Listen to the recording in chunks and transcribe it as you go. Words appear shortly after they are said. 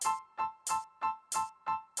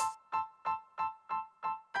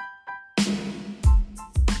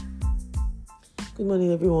Good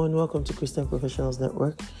morning, everyone. Welcome to Christian Professionals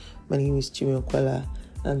Network. My name is Chimi Okwala,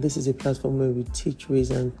 and this is a platform where we teach,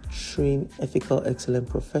 raise, and train ethical, excellent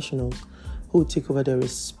professionals who take over their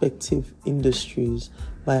respective industries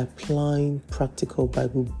by applying practical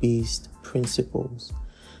Bible-based principles.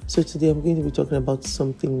 So today I'm going to be talking about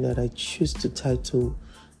something that I choose to title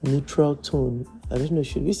Neutral Tone. I don't know,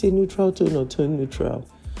 should we say neutral tone or tone neutral?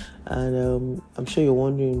 And I'm sure you're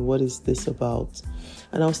wondering, what is this about?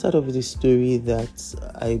 And I'll start off with a story that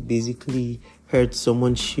I basically heard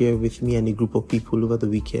someone share with me and a group of people over the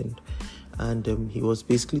weekend. And he was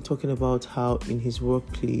basically talking about how in his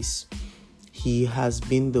workplace, he has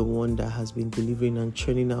been the one that has been delivering and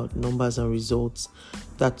churning out numbers and results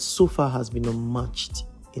that so far has been unmatched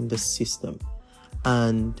in the system.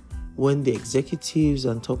 And when the executives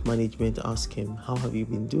and top management ask him, how have you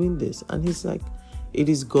been doing this? And he's like, it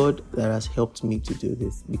is God that has helped me to do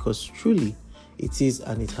this, because truly it is,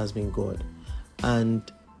 and it has been God. And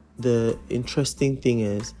the interesting thing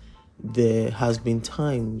is, there has been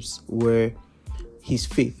times where his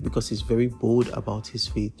faith, because he's very bold about his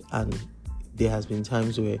faith, and there has been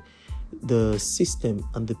times where the system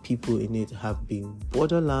and the people in it have been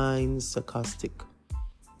borderline sarcastic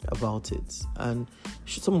about it. And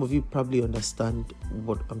some of you probably understand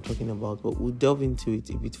what I'm talking about, but we'll delve into it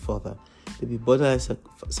a bit further. They'll be borderline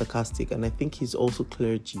sarcastic, and I think he's also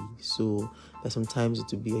clergy, so that sometimes it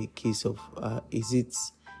will be a case of is it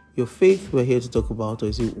your faith we're here to talk about, or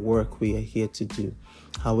is it work we are here to do?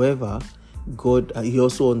 However, God, he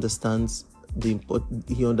also understands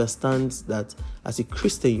he understands that as a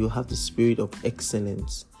Christian you have the spirit of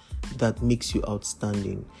excellence that makes you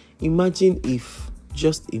outstanding.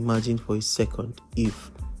 Just imagine for a second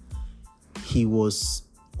if he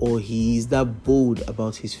is that bold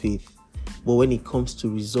about his faith, but when it comes to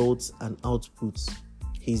results and outputs,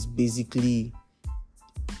 he's basically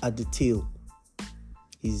at the tail.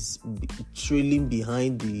 He's trailing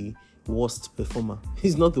behind the worst performer.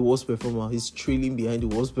 He's not the worst performer, he's trailing behind the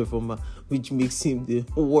worst performer, which makes him the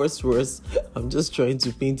worst. I'm just trying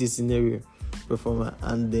to paint a scenario performer,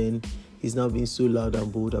 and then he's now being so loud and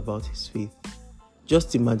bold about his faith.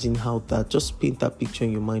 Just imagine just paint that picture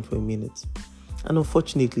in your mind for a minute. And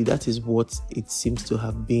unfortunately, that is what it seems to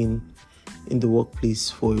have been in the workplace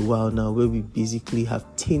for a while now, where we basically have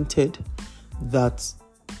tainted that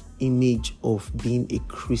image of being a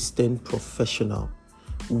Christian professional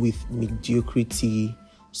with mediocrity,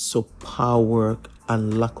 subpar work,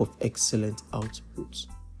 and lack of excellent output.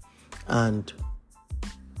 And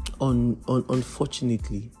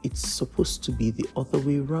unfortunately, it's supposed to be the other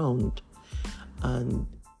way around. And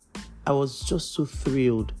I was just so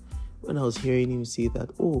thrilled when I was hearing him say that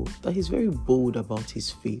he's very bold about his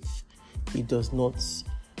faith. He does not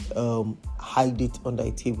hide it under a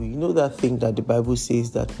table. You know that thing that the Bible says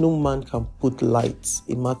that no man can put light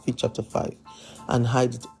in Matthew chapter 5 and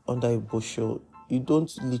hide it under a bushel. You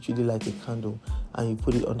don't literally light a candle and you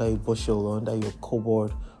put it under a bushel or under your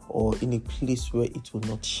cupboard or in a place where it will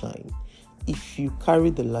not shine. If you carry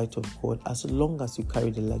the light of God, as long as you carry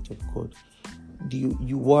the light of God,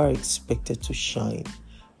 you are expected to shine.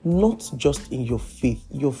 Not just in your faith.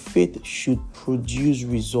 Your faith should produce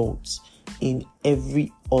results in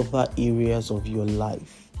every other areas of your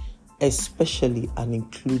life, especially and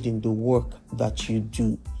including the work that you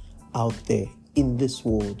do out there in this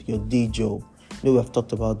world, your day job. We have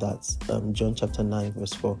talked about that. John chapter 9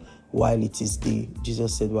 verse 4. While it is day,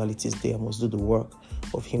 Jesus said, while it is day, I must do the work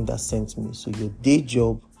of him that sent me. So your day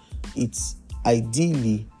job, it's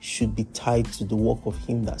ideally should be tied to the work of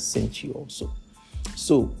him that sent you also.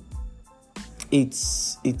 So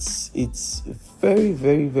it's very,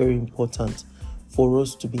 very, very important for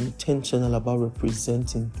us to be intentional about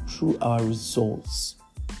representing through our results.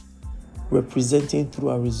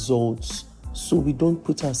 So we don't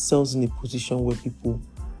put ourselves in a position where people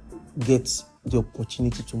get the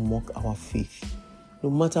opportunity to mock our faith. No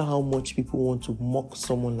matter how much people want to mock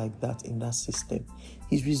someone like that in that system,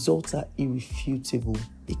 his results are irrefutable.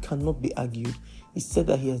 It cannot be argued. He said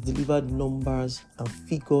that he has delivered numbers and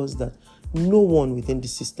figures that no one within the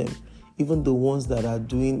system, even the ones that are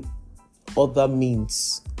doing other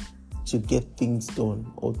means to get things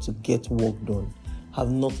done or to get work done,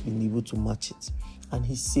 have not been able to match it. And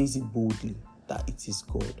he says it boldly that it is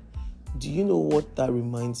God. Do you know what that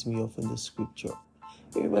reminds me of in the scripture?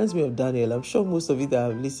 It reminds me of Daniel. I'm sure most of you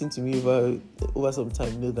that have listened to me over some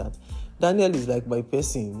time know that Daniel is like my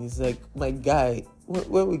person. He's like my guy.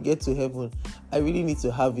 When we get to heaven, I really need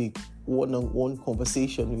to have a one-on-one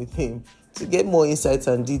conversation with him to get more insights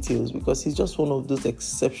and details, because he's just one of those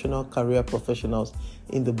exceptional career professionals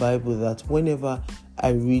in the Bible that whenever I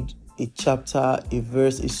read a chapter, a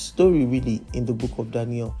verse, a story really in the book of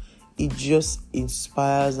Daniel. It just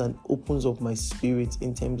inspires and opens up my spirit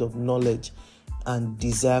in terms of knowledge and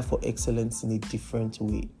desire for excellence in a different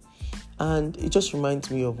way. And it just reminds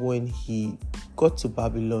me of when he got to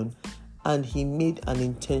Babylon and he made an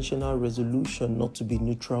intentional resolution not to be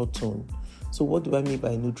neutral tone. So what do I mean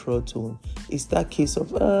by neutral tone? It's that case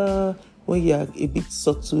of when you're a bit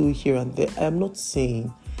subtle here and there. I am not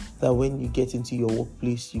saying that when you get into your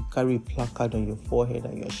workplace, you carry a placard on your forehead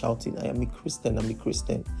and you're shouting, I am a Christian, I'm a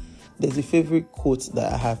Christian. There's a favorite quote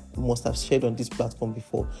that I must have shared on this platform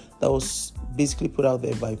before that was basically put out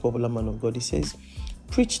there by a popular man of God. He says,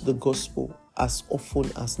 preach the gospel as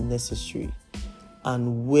often as necessary,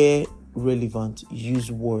 and where relevant,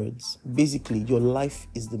 use words. Basically, your life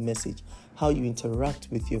is the message. How you interact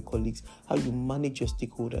with your colleagues, how you manage your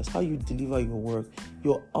stakeholders, how you deliver your work,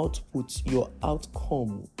 your outputs, your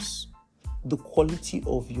outcomes, the quality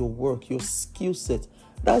of your work, your skill set.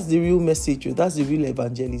 That's the real message. That's the real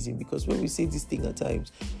evangelism. Because when we say this thing at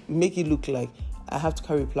times, we make it look like I have to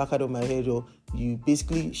carry a placard on my head, or you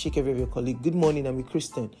basically shake every of your colleague. Good morning, I'm a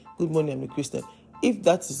Christian. Good morning, I'm a Christian. If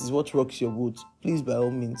that is what rocks your boat, please, by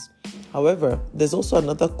all means. However, there's also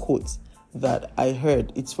another quote that I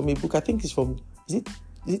heard. It's from a book. I think it's from, is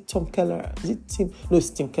it Tom Keller? Is it Tim? No,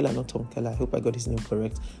 it's Tim Keller, not Tom Keller. I hope I got his name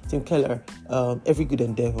correct. Tim Keller, Every Good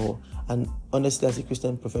Endeavor. And honestly, as a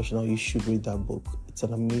Christian professional, you should read that book. It's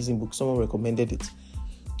an amazing book. Someone recommended it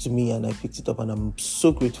to me and I picked it up, and I'm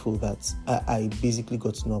so grateful that I basically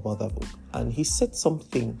got to know about that book. And he said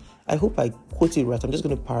something, I hope I quote it right, I'm just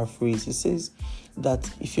going to paraphrase. He says that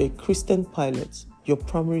if you're a Christian pilot, your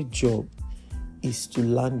primary job is to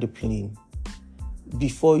land the plane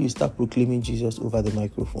before you start proclaiming Jesus over the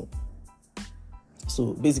microphone.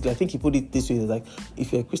 So basically, I think he put it this way, like,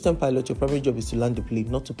 if you're a Christian pilot, your primary job is to land the plane,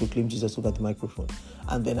 not to proclaim Jesus over the microphone.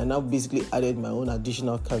 And then I now basically added my own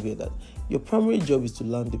additional caveat that your primary job is to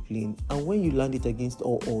land the plane, and when you land it against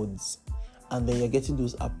all odds, and then you're getting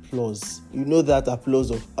those applause, you know, that applause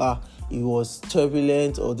of, it was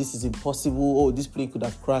turbulent, or this is impossible, or this plane could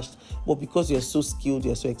have crashed, but because you're so skilled,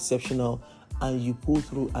 you're so exceptional, and you pull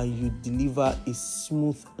through and you deliver a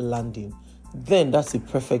smooth landing, then that's the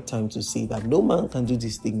perfect time to say that no man can do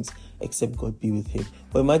these things except God be with him.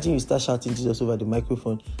 But imagine you start shouting Jesus over the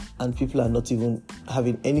microphone and people are not even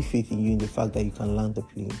having any faith in you in the fact that you can land the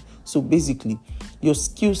plane. So basically, your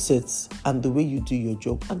skill sets and the way you do your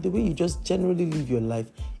job and the way you just generally live your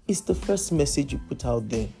life is the first message you put out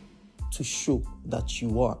there to show that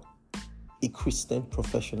you are a Christian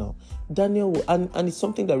professional. Daniel, and it's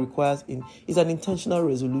something that requires, it's an intentional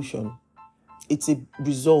resolution. It's a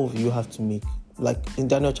resolve you have to make. Like in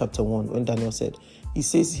Daniel chapter 1, when Daniel said, he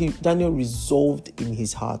says Daniel resolved in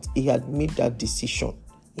his heart. He had made that decision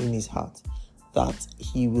in his heart that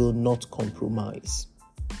he will not compromise.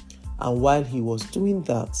 And while he was doing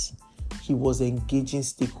that, he was engaging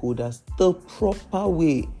stakeholders the proper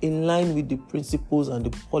way, in line with the principles and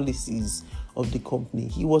the policies of the company.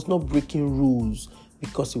 He was not breaking rules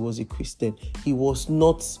because he was a Christian. He was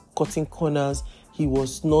not cutting corners. He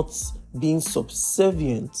was not being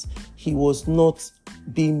subservient. He was not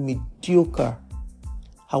being mediocre.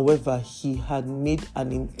 However, he had made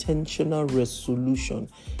an intentional resolution.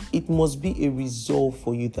 It must be a resolve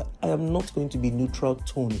for you that I am not going to be neutral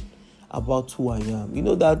tone about who I am. You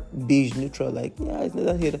know, that beige neutral, like, it's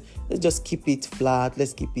neither here. Let's just keep it flat.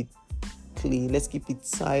 Let's keep it clean. Let's keep it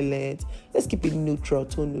silent. Let's keep it neutral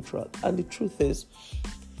tone, neutral. And the truth is,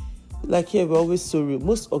 like here, we're always so real.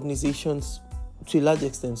 Most organizations, to a large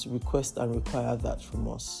extent, request and require that from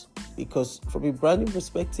us. Because from a branding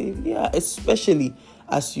perspective, especially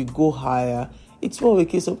as you go higher, it's more of a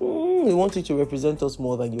case of, we want you to represent us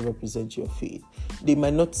more than you represent your faith. They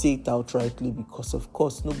might not say it outrightly because, of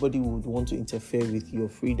course, nobody would want to interfere with your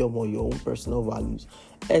freedom or your own personal values,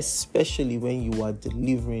 especially when you are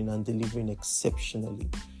delivering exceptionally.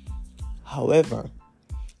 However,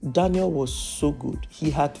 Daniel was so good. He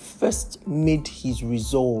had first made his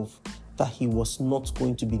resolve that he was not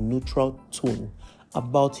going to be neutral tone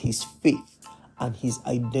about his faith and his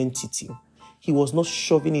identity. He was not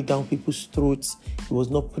shoving it down people's throats. He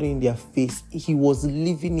was not putting it in their face. He was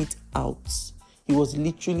living it out. He was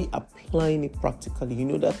literally applying it practically. You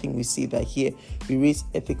know that thing we say that here, we raise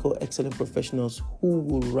ethical, excellent professionals who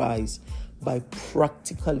will rise by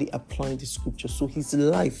practically applying the scripture. So his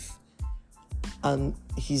life and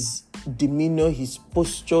his demeanor, his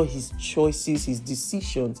posture, his choices, his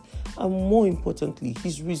decisions, and more importantly,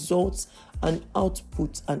 his results and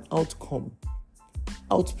output and outcome.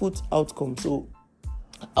 Outcome. So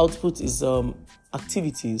output is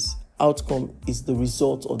activities. Outcome is the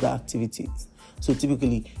result of the activities. So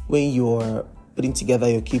typically, when you're putting together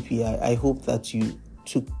your KPI, I hope that you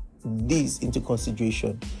took these into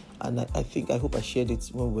consideration. And I hope I shared it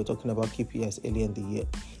when we were talking about KPIs earlier in the year.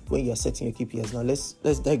 When you are setting your KPIs, now let's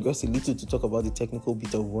digress a little to talk about the technical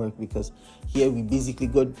bit of work, because here we basically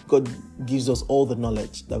God gives us all the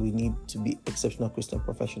knowledge that we need to be exceptional Christian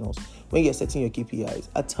professionals. When you're setting your KPIs,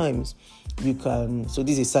 at times you can. So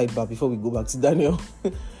this is a sidebar before we go back to Daniel.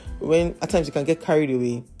 When at times you can get carried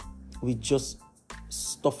away with just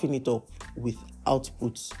stuffing it up with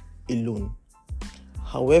outputs alone.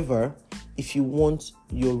 However, if you want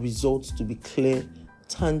your results to be clear,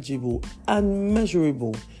 tangible, and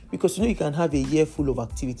measurable, because you can have a year full of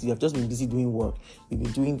activity. You've just been busy doing work. You've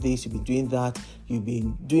been doing this, you've been doing that, you've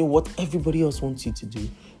been doing what everybody else wants you to do.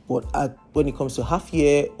 But when it comes to half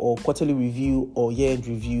year or quarterly review or year-end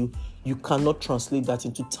review, you cannot translate that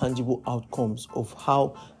into tangible outcomes of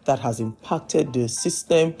how that has impacted the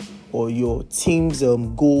system or your team's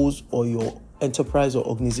goals or your enterprise or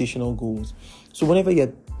organizational goals. So whenever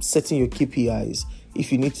you're setting your KPIs,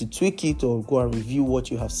 if you need to tweak it or go and review what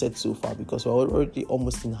you have set so far, because we're already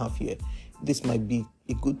almost in half year, this might be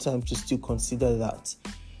a good time to still consider that.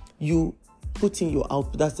 You put in your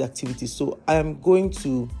output, that's the activity. So I am going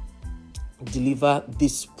to deliver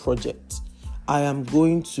this project. I am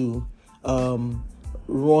going to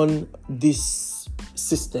run this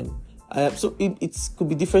system. So it could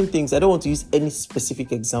be different things. I don't want to use any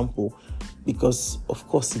specific example because, of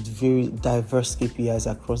course, it's very diverse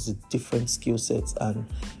KPIs across the different skill sets and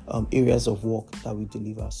areas of work that we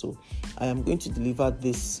deliver. So I am going to deliver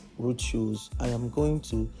this roadshows. I am going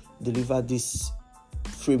to deliver this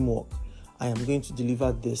framework. I am going to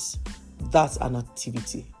deliver this. That's an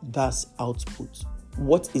activity. That's output.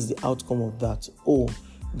 What is the outcome of that?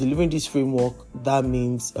 Delivering this framework, that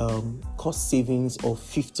means cost savings of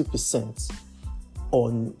 50%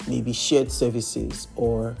 on maybe shared services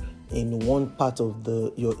or in one part of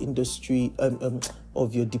your industry,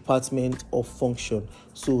 of your department or function.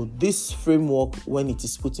 So this framework, when it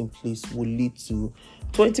is put in place, will lead to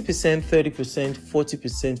 20%, 30%,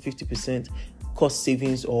 40%, 50% cost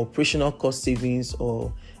savings or operational cost savings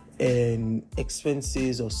or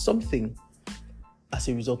expenses or something as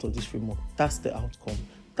a result of this framework. That's the outcome.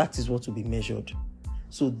 That is what will be measured.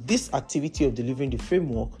 So this activity of delivering the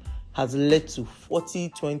framework has led to 40,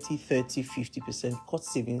 20, 30, 50% cost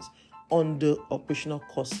savings on the operational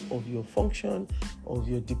cost of your function, of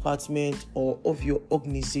your department, or of your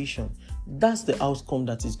organization. That's the outcome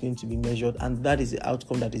that is going to be measured, and that is the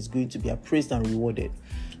outcome that is going to be appraised and rewarded.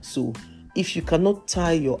 So if you cannot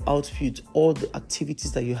tie your output or the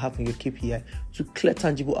activities that you have in your KPI to clear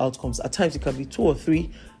tangible outcomes, at times it can be 2 or 3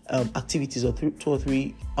 activities or 2 or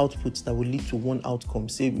 3 outputs that will lead to one outcome.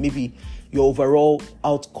 Say maybe your overall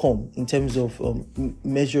outcome in terms of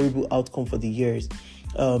measurable outcome for the years,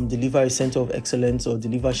 deliver a center of excellence or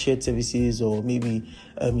deliver shared services, or maybe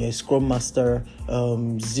you're a scrum master,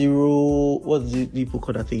 zero, what do people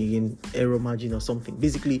call that thing again, error margin or something.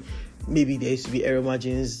 Basically, maybe there used to be error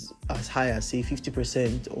margins as high as say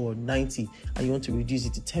 50% or 90%, and you want to reduce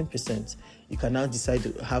it to 10%. You can now decide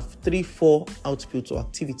to have 3-4 outputs or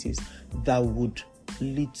activities that would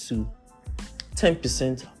lead to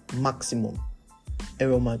 10% maximum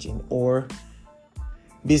error margin, or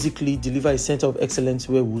basically deliver a center of excellence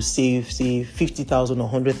where we'll save, say, $50,000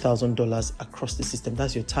 or $100,000 across the system.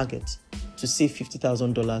 That's your target, to save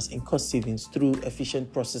 $50,000 in cost savings through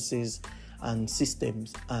efficient processes and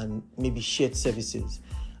systems and maybe shared services.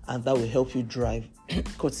 And that will help you drive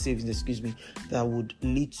cost savings, that would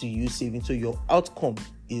lead to you saving. So your outcome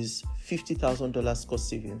is $50,000 cost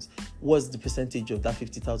savings. What's the percentage of that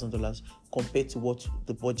 $50,000 compared to what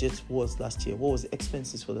the budget was last year? What was the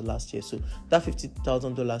expenses for the last year? So that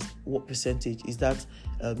 $50,000, what percentage? Is that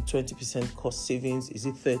 20% cost savings? Is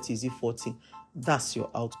it 30? Is it 40? That's your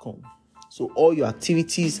outcome. So all your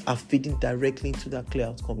activities are feeding directly into that clear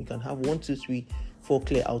outcome. You can have 1, 2, 3, 4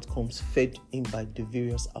 clear outcomes fed in by the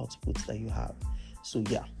various outputs that you have. So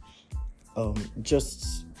yeah,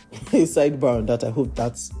 just a sidebar on that. I hope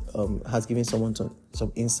that has given someone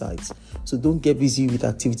some insights. So don't get busy with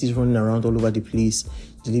activities running around all over the place,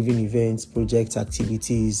 delivering events, projects,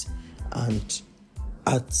 activities, and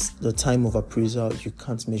at the time of appraisal, you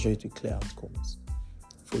can't measure it with clear outcomes.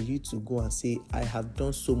 For you to go and say, I have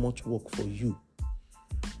done so much work for you,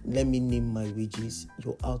 let me name my wages,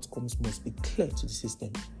 your outcomes must be clear to the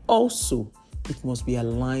system. Also, it must be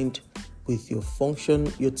aligned with your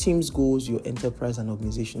function, your team's goals, your enterprise and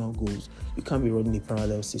organizational goals. You can't be running a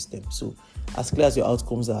parallel system. So as clear as your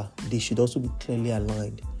outcomes are, they should also be clearly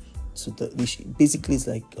aligned. So basically it's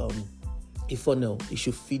like a funnel. It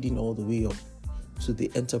should feed in all the way up to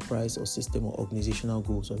the enterprise or system or organizational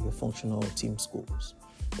goals or your functional team goals.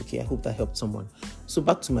 Okay, I hope that helped someone. So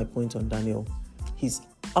back to my point on Daniel. His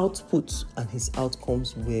outputs and his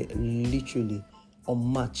outcomes were literally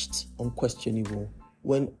unmatched, unquestionable.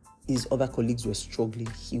 When his other colleagues were struggling,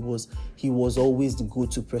 he was always the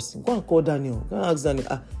go-to person. Go and call Daniel. Go and ask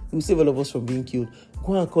Daniel. He will save all of us from being killed.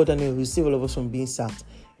 Go and call Daniel. He will save all of us from being sacked.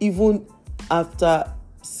 Even after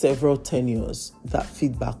several tenures, that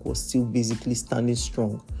feedback was still basically standing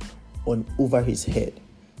strong over his head.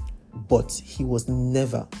 But he was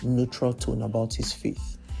never neutral tone about his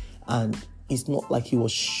faith. And it's not like he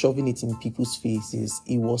was shoving it in people's faces.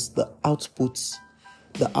 It was the outputs,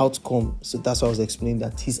 the outcome. So that's why I was explaining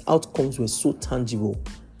that his outcomes were so tangible,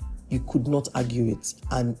 you could not argue it.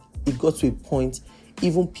 And it got to a point,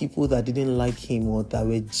 even people that didn't like him or that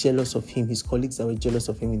were jealous of him, his colleagues that were jealous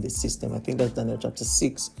of him in the system, I think that's Daniel chapter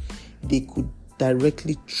 6, they could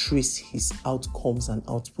directly trace his outcomes and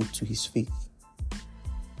output to his faith.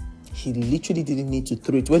 He literally didn't need to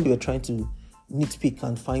throw it when they were trying to nitpick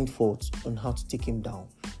and find faults on how to take him down.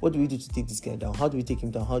 What do we do to take this guy down? How do we take him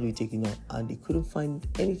down? How do we take him down? And they couldn't find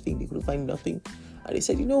anything. They couldn't find nothing. And they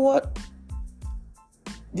said, you know what?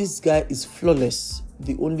 This guy is flawless.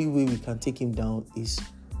 The only way we can take him down is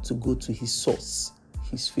to go to his source,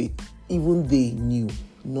 his faith. Even they knew,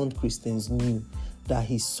 non-Christians knew that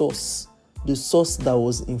his source, the source that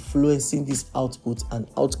was influencing this output and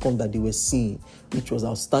outcome that they were seeing, which was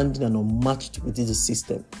outstanding and unmatched within the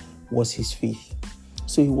system, was his faith.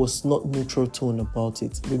 So he was not neutral tone about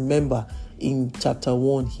it. Remember, in chapter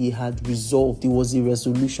 1, he had resolved, it was a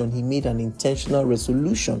resolution. He made an intentional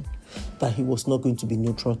resolution that he was not going to be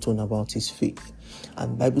neutral tone about his faith.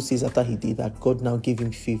 And the Bible says after he did that, God now gave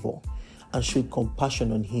him favor and showed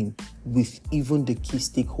compassion on him with even the key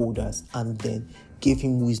stakeholders, and then gave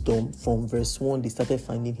him wisdom. From verse 1, they started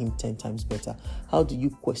finding him 10 times better. How do you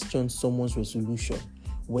question someone's resolution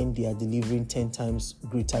when they are delivering 10 times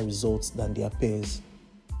greater results than their peers?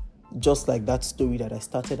 Just like that story that I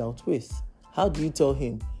started out with. How do you tell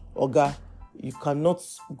him, Oga, you cannot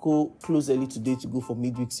go close early today to go for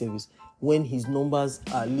midweek service, when his numbers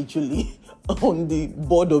are literally on the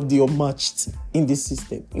board of the unmatched in this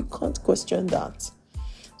system? You can't question that.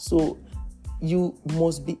 So you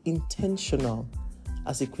must be intentional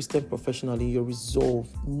as a Christian professional in your resolve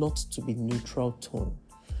not to be neutral tone.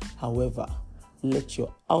 However, let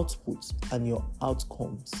your outputs and your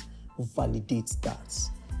outcomes validate that.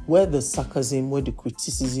 Where the sarcasm, where the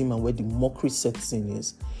criticism, and where the mockery sets in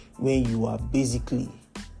is when you are basically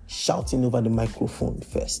shouting over the microphone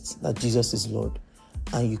first that Jesus is Lord,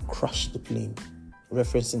 and you crash the plane,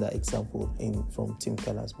 referencing that example from Tim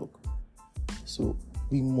Keller's book. So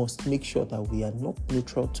we must make sure that we are not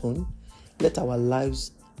neutral tone. Let our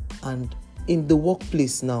lives, and in the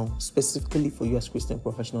workplace now, specifically for you as Christian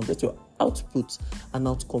professionals, let your output and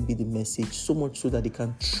outcome be the message, so much so that they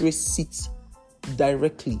can trace it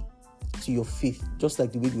directly to your faith, just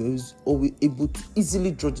like the way we were always able to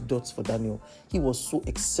easily draw the dots for Daniel. He was so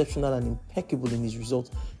exceptional and impeccable in his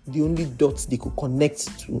results. The only dots they could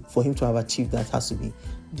connect to for him to have achieved that has to be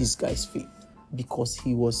this guy's faith, because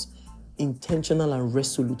he was intentional and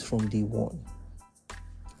resolute from day one.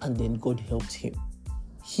 And then God helped him.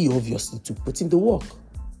 He obviously took put in the work.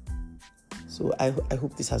 So I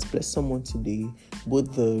hope this has blessed someone today.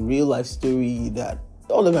 Both the real life story that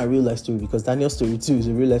all of my real life story, because Daniel's story too is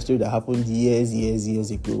a real life story that happened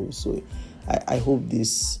years ago. So I hope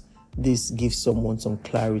this gives someone some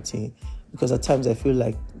clarity, because at times I feel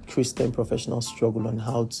like Christian professionals struggle on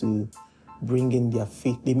how to bring in their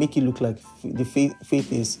faith. They make it look like the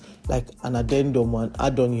faith is like an addendum, an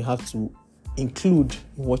add-on you have to include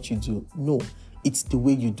in what you do. No, it's the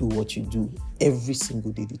way you do what you do every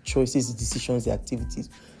single day. The choices, the decisions, the activities,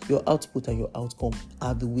 your output and your outcome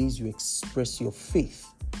are the ways you express your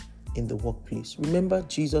faith in the workplace. Remember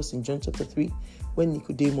Jesus in John chapter 3, when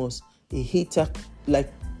Nicodemus, a hater,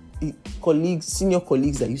 like senior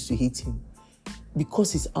colleagues that used to hate him,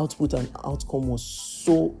 because his output and outcome was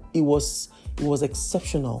so, it was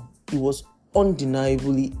exceptional. It was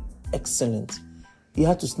undeniably excellent. He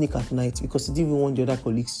had to sneak at night because he didn't even want the other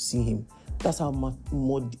colleagues to see him. That's how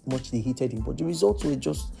much they hated him. But the results were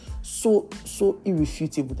just so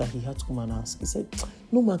irrefutable that he had to come and ask. He said,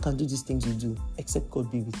 no man can do these things you do except God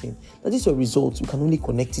be with him. That is your results. We can only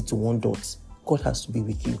connect it to one dot. God has to be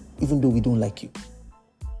with you, even though we don't like you.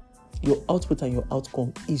 Your output and your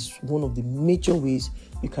outcome is one of the major ways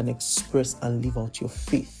you can express and live out your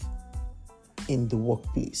faith in the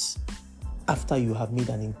workplace, after you have made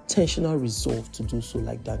an intentional resolve to do so,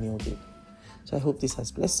 like Daniel did. So I hope this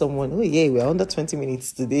has blessed someone. Oh yeah, we're under 20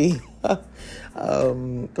 minutes today.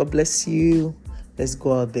 God bless you. Let's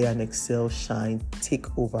go out there and excel, shine,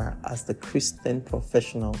 take over as the Christian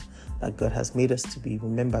professional that God has made us to be.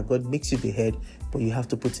 Remember, God makes you the head, but you have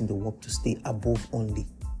to put in the work to stay above only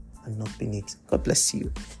and not beneath. God bless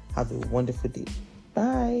you. Have a wonderful day.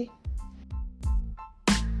 Bye.